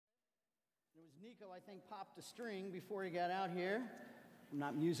Nico, I think, popped a string before he got out here. I'm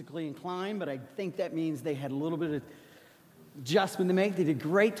not musically inclined, but I think that means they had a little bit of adjustment to make. They did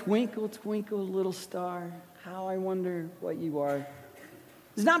great. Twinkle, twinkle, little star, how I wonder what you are.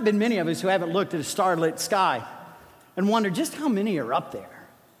 There's not been many of us who haven't looked at a starlit sky and wondered just how many are up there.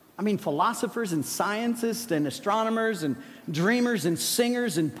 I mean, philosophers and scientists and astronomers and dreamers and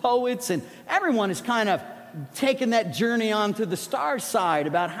singers and poets, and everyone has kind of taken that journey onto the star side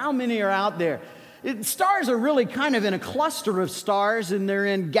about how many are out there. Stars are really kind of in a cluster of stars, and they're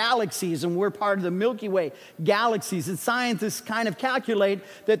in galaxies, and we're part of the Milky Way galaxies. And scientists kind of calculate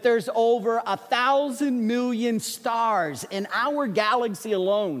that there's over 1,000 million stars in our galaxy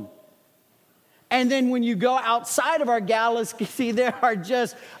alone. And then when you go outside of our galaxy, there are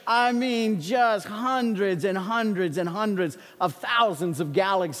just hundreds and hundreds and hundreds of thousands of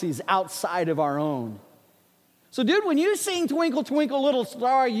galaxies outside of our own. So, dude, when you sing Twinkle, Twinkle, Little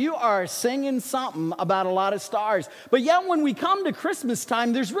Star, you are singing something about a lot of stars. But yet when we come to Christmas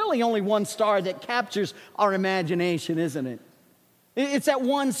time, there's really only one star that captures our imagination, isn't it? It's that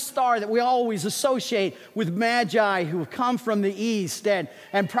one star that we always associate with magi who come from the east and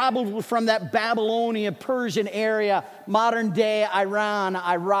probably from that Babylonian, Persian area, modern day Iran,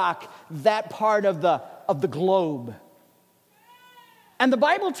 Iraq, that part of the globe. And the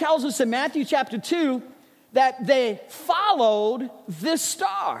Bible tells us in Matthew chapter 2 that they followed this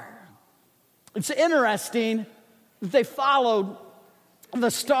star. It's interesting that they followed the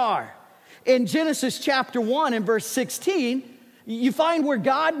star. In Genesis chapter 1 and verse 16, you find where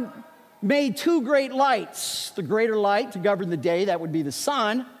God made two great lights. The greater light to govern the day, that would be the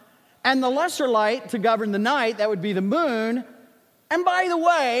sun, and the lesser light to govern the night, that would be the moon. And by the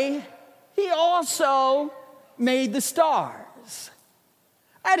way, he also made the stars.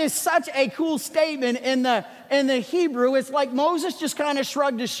 That is such a cool statement in the Hebrew. It's like Moses just kind of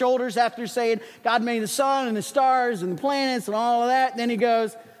shrugged his shoulders after saying God made the sun and the stars and the planets and all of that. And then he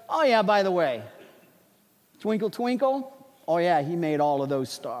goes, oh yeah, by the way, twinkle, twinkle. Oh yeah, he made all of those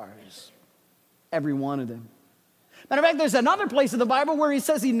stars. Every one of them. Matter of fact, there's another place in the Bible where he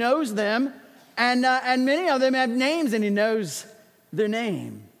says he knows them. And many of them have names and he knows their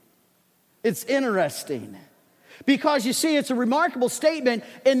name. It's interesting. Because you see, it's a remarkable statement.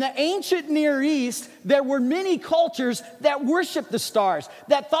 In the ancient Near East, there were many cultures that worshiped the stars,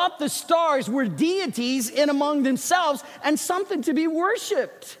 that thought the stars were deities in among themselves and something to be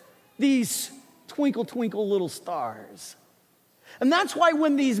worshiped. These twinkle, twinkle little stars. And that's why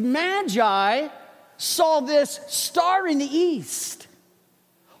when these magi saw this star in the east,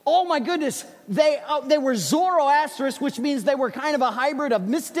 oh my goodness, they were Zoroastrists, which means they were kind of a hybrid of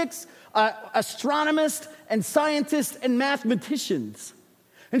mystics, astronomers, and scientists and mathematicians.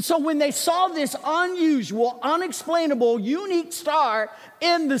 And so when they saw this unusual, unexplainable, unique star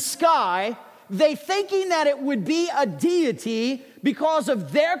in the sky, they thinking that it would be a deity because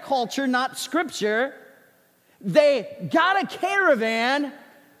of their culture, not scripture, they got a caravan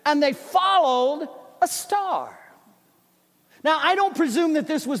and they followed a star. Now, I don't presume that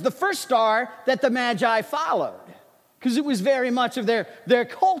this was the first star that the Magi followed, because it was very much of their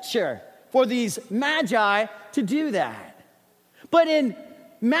culture for these Magi to do that. But in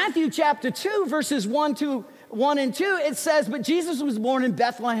Matthew chapter 2, verses 1 and 2, it says, but Jesus was born in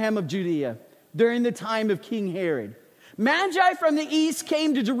Bethlehem of Judea during the time of King Herod. Magi from the east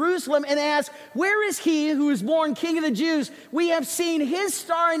came to Jerusalem and asked, where is he who is born King of the Jews? We have seen his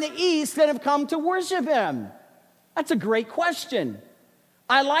star in the east and have come to worship him. That's a great question.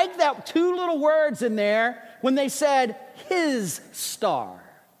 I like that two little words in there when they said his star.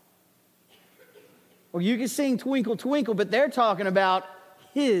 Well, you can sing Twinkle, Twinkle, but they're talking about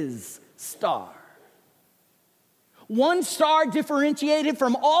his star. One star differentiated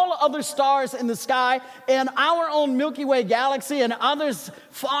from all other stars in the sky in our own Milky Way galaxy and others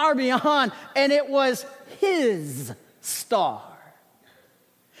far beyond, and it was his star.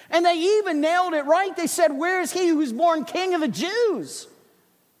 And they even nailed it right. They said, where is he who's born King of the Jews?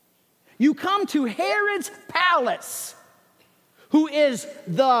 You come to Herod's palace, who is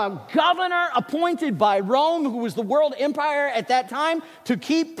the governor appointed by Rome, who was the world empire at that time, to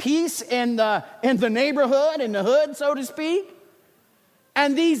keep peace in the neighborhood, in the hood, so to speak.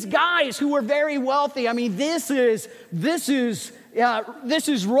 And these guys who were very wealthy, I mean, this is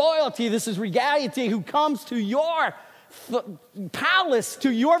royalty, this is regality, who comes to your palace,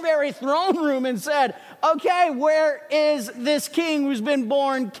 to your very throne room and said, okay, where is this king who's been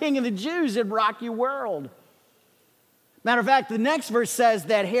born King of the Jews? It'd rock your world. Matter of fact, the next verse says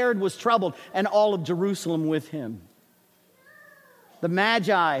that Herod was troubled and all of Jerusalem with him. The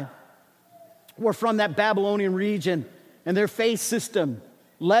Magi were from that Babylonian region, and their faith system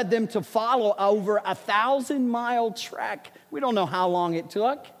led them to follow over a 1,000-mile trek. We don't know how long it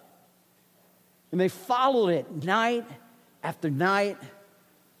took. And they followed it night after night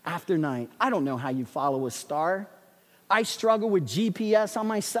after night. I don't know how you follow a star. I struggle with GPS on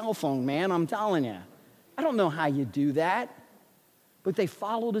my cell phone, man, I'm telling you. I don't know how you do that. But they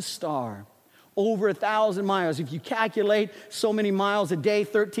followed a star over 1,000 miles. If you calculate so many miles a day,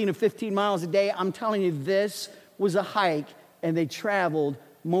 13 to 15 miles a day, I'm telling you, this was a hike, and they traveled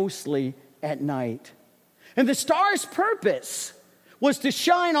mostly at night. And the star's purpose was to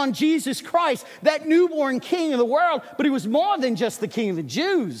shine on Jesus Christ, that newborn King of the world. But he was more than just the King of the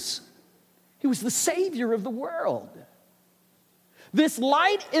Jews. He was the Savior of the world. This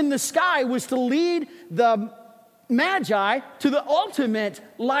light in the sky was to lead the Magi to the ultimate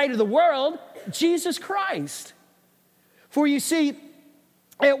light of the world, Jesus Christ. For you see,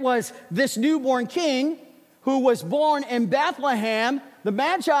 it was this newborn king who was born in Bethlehem. The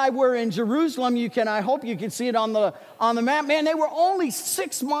Magi were in Jerusalem. I hope you can see it on the map. Man, they were only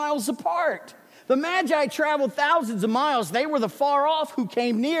 6 miles apart. The Magi traveled thousands of miles. They were the far off who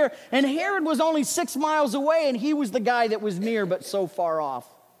came near. And Herod was only 6 miles away, and he was the guy that was near but so far off.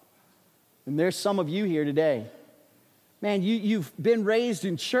 And there's some of you here today. Man, you've been raised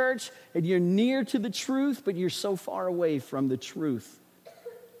in church, and you're near to the truth, but you're so far away from the truth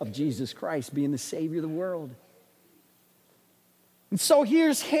of Jesus Christ being the Savior of the world. And so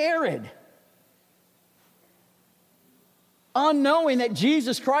here's Herod, unknowing that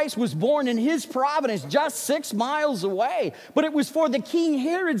Jesus Christ was born in his providence just 6 miles away. But it was for the King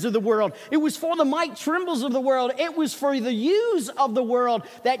Herods of the world. It was for the Mike Trimbles of the world. It was for the yous of the world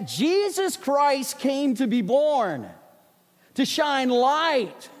that Jesus Christ came to be born, to shine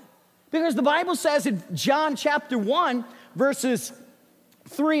light. Because the Bible says in John chapter 1, verses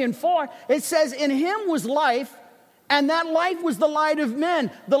 3 and 4, it says, "In him was life, and that life was the light of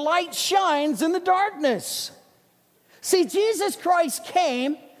men. The light shines in the darkness." See, Jesus Christ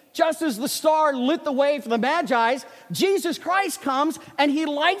came just as the star lit the way for the Magi. Jesus Christ comes and he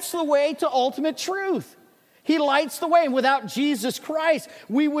lights the way to ultimate truth. He lights the way. And without Jesus Christ,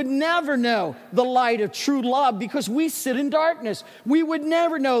 we would never know the light of true love because we sit in darkness. We would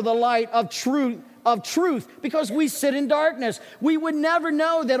never know the light of truth because we sit in darkness. We would never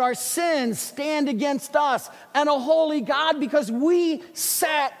know that our sins stand against us and a holy God because we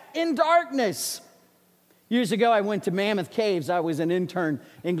sat in darkness. Years ago, I went to Mammoth Caves. I was an intern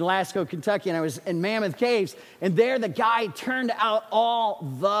in Glasgow, Kentucky, and I was in Mammoth Caves. And there, the guy turned out all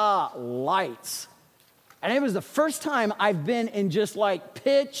the lights. And it was the first time I've been in just like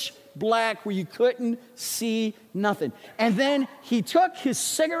pitch black where you couldn't see nothing. And then he took his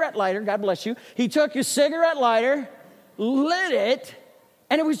cigarette lighter, God bless you, he took his cigarette lighter, lit it,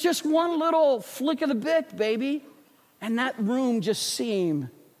 and it was just one little flick of the Bic, baby. And that room just seemed,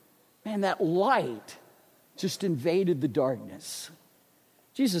 man, that light just invaded the darkness.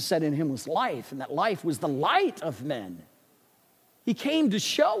 Jesus said in him was life, and that life was the light of men. He came to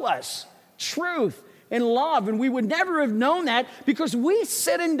show us truth and love, and we would never have known that because we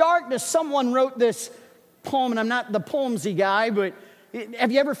sit in darkness. Someone wrote this poem, and I'm not the poemsy guy, but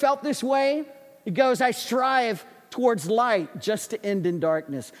have you ever felt this way? It goes, "I strive towards light just to end in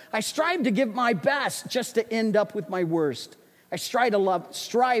darkness. I strive to give my best just to end up with my worst. I strive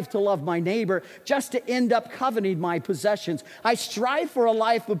to love my neighbor just to end up coveting my possessions. I strive for a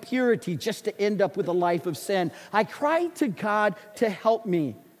life of purity just to end up with a life of sin. I cry to God to help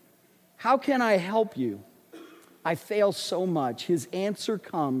me. How can I help you? I fail so much." His answer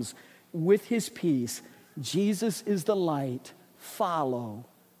comes with his peace. Jesus is the light. Follow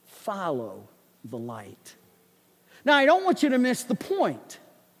the light. Now, I don't want you to miss the point.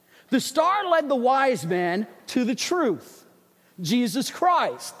 The star led the wise men to the truth. Jesus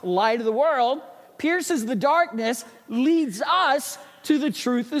Christ, light of the world, pierces the darkness, leads us to the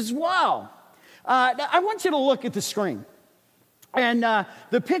truth as well. Now, I want you to look at the screen. And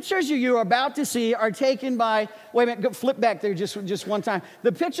the pictures you are about to see are taken by, wait a minute, go flip back there just one time.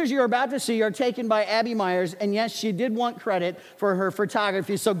 The pictures you're about to see are taken by Abby Myers, and yes, she did want credit for her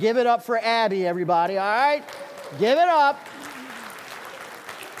photography, so give it up for Abby, everybody, all right? Give it up.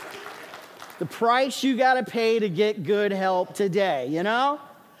 The price you got to pay to get good help today, you know?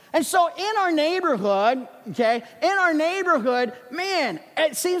 And so in our neighborhood, man,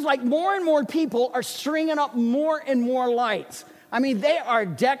 it seems like more and more people are stringing up more and more lights. I mean, they are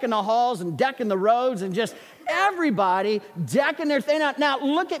decking the halls and decking the roads and just everybody decking their thing out. Now,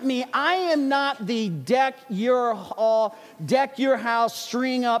 look at me. I am not the deck your hall, deck your house,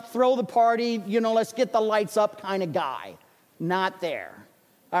 string up, throw the party, let's get the lights up kind of guy. Not there,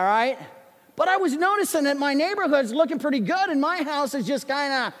 all right? But I was noticing that my neighborhood's looking pretty good and my house is just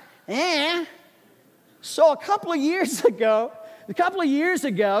kind of, So a couple of years ago,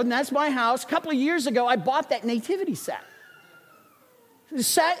 and that's my house, a couple of years ago, I bought that nativity set. It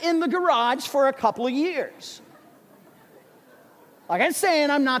sat in the garage for a couple of years. Like I'm saying,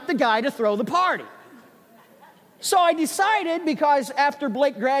 I'm not the guy to throw the party. So I decided, because after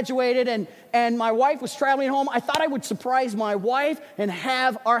Blake graduated and my wife was traveling home, I thought I would surprise my wife and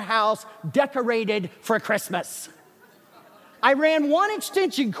have our house decorated for Christmas. I ran one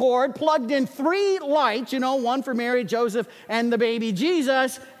extension cord, plugged in 3 lights, one for Mary, Joseph, and the baby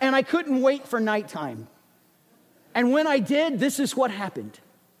Jesus, and I couldn't wait for nighttime. And when I did, this is what happened.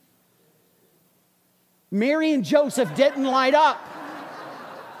 Mary and Joseph didn't light up.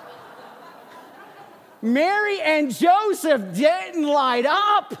 Mary and Joseph didn't light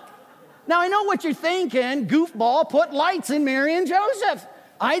up. Now, I know what you're thinking. Goofball, put lights in Mary and Joseph.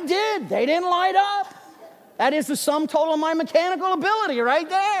 I did. They didn't light up. That is the sum total of my mechanical ability right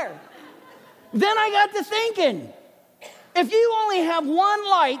there. Then I got to thinking, if you only have one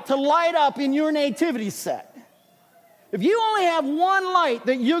light to light up in your nativity set, if you only have one light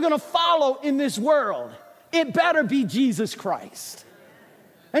that you're going to follow in this world, it better be Jesus Christ.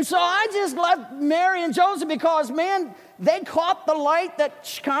 And so I just left Mary and Joseph because, man, they caught the light that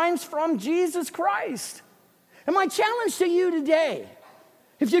shines from Jesus Christ. And my challenge to you today,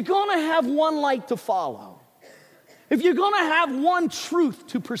 if you're going to have one light to follow, if you're going to have one truth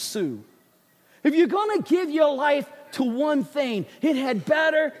to pursue, if you're going to give your life to one thing, it had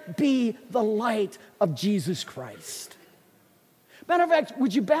better be the light of Jesus Christ. Matter of fact,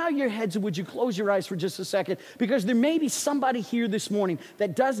 would you bow your heads and would you close your eyes for just a second? Because there may be somebody here this morning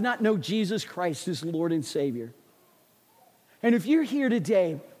that does not know Jesus Christ as Lord and Savior. And if you're here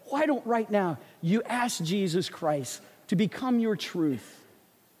today, why don't right now you ask Jesus Christ to become your truth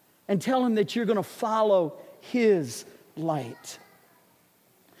and tell him that you're going to follow his light.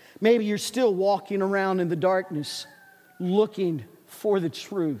 Maybe you're still walking around in the darkness looking for the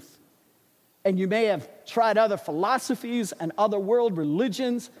truth. And you may have tried other philosophies and other world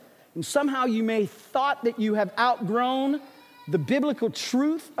religions, and somehow you may have thought that you have outgrown the biblical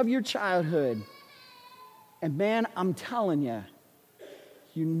truth of your childhood. And man, I'm telling you,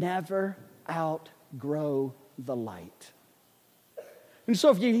 you never outgrow the light. And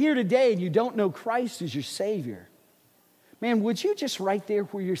so if you're here today and you don't know Christ as your Savior, man, would you just right there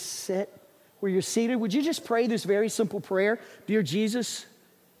where you're seated, would you just pray this very simple prayer? Dear Jesus,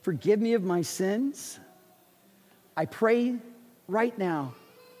 forgive me of my sins. I pray right now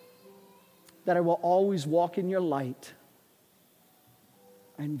that I will always walk in your light.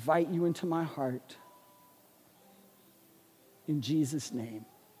 I invite you into my heart. In Jesus' name.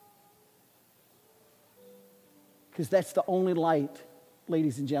 Because that's the only light,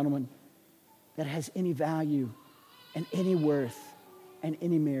 ladies and gentlemen, that has any value and any worth and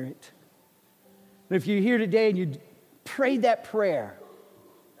any merit. And if you're here today and you prayed that prayer,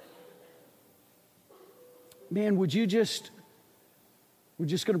 man, we're just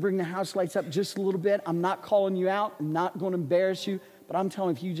going to bring the house lights up just a little bit. I'm not calling you out. I'm not going to embarrass you. But I'm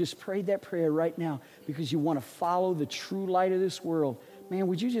telling you, if you just prayed that prayer right now because you want to follow the true light of this world, man,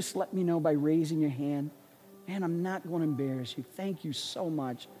 would you just let me know by raising your hand? Man, I'm not going to embarrass you. Thank you so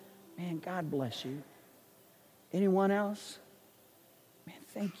much. Man, God bless you. Anyone else? Man,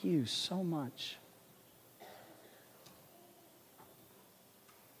 thank you so much.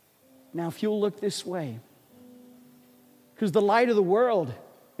 Now, if you'll look this way, because the light of the world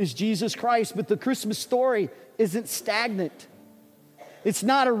is Jesus Christ, but the Christmas story isn't stagnant. It's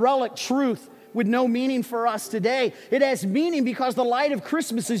not a relic truth with no meaning for us today. It has meaning because the light of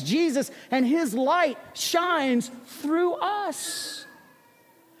Christmas is Jesus, and his light shines through us.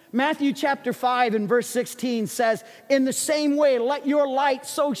 Matthew chapter 5 and verse 16 says, in the same way, let your light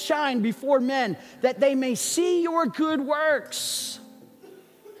so shine before men that they may see your good works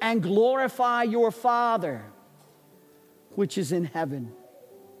and glorify your Father which is in heaven.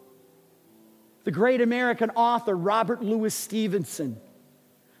 The great American author Robert Louis Stevenson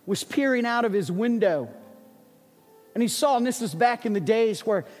was peering out of his window, and he saw, and this is back in the days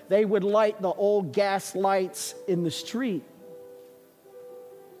where they would light the old gas lights in the street.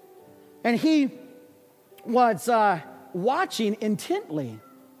 And he was watching intently.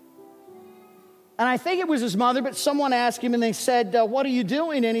 And I think it was his mother, but someone asked him and they said, what are you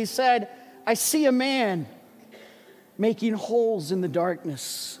doing? And he said, I see a man making holes in the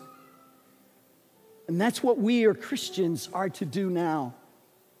darkness. And that's what we as Christians are to do now.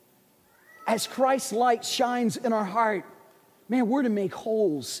 As Christ's light shines in our heart, man, we're to make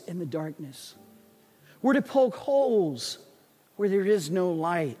holes in the darkness. We're to poke holes where there is no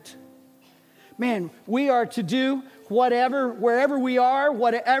light. Man, we are to do whatever, wherever we are,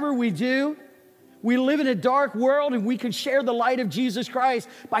 whatever we do. We live in a dark world, and we can share the light of Jesus Christ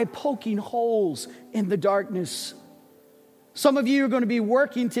by poking holes in the darkness. Some of you are going to be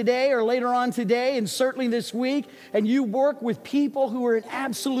working today or later on today, and certainly this week, and you work with people who are in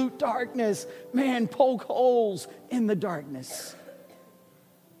absolute darkness. Man, poke holes in the darkness.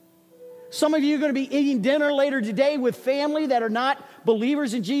 Some of you are going to be eating dinner later today with family that are not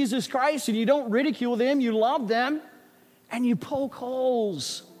believers in Jesus Christ, and you don't ridicule them, you love them, and you poke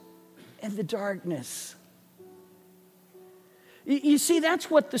holes in the darkness. You see, that's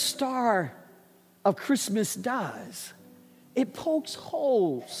what the star of Christmas does. It pokes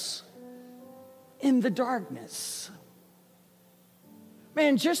holes in the darkness.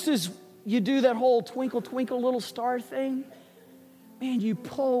 Man, just as you do that whole twinkle, twinkle, little star thing, man, you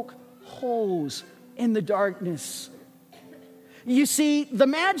poke holes in the darkness. You see, the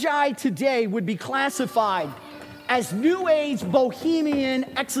Magi today would be classified as New Age bohemian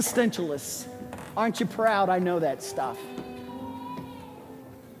existentialists. Aren't you proud? I know that stuff.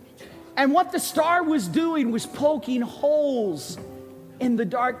 And what the star was doing was poking holes in the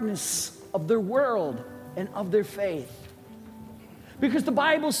darkness of their world and of their faith. Because the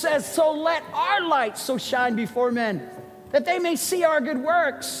Bible says, so let our light so shine before men, that they may see our good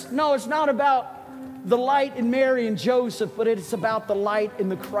works. No, it's not about the light in Mary and Joseph, but it's about the light in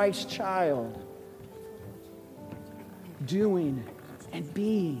the Christ child. Doing and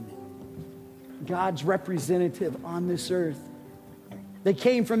being God's representative on this earth. They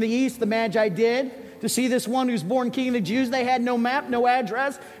came from the east, the Magi did, to see this one who's born King of the Jews. They had no map, no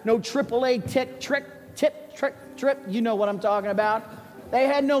address, no AAA trip. You know what I'm talking about. They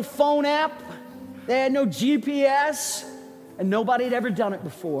had no phone app. They had no GPS. And nobody had ever done it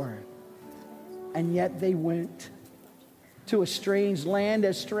before. And yet they went to a strange land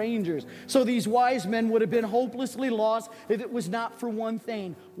as strangers. So these wise men would have been hopelessly lost if it was not for one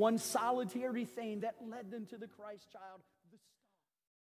thing, one solitary thing that led them to the Christ child.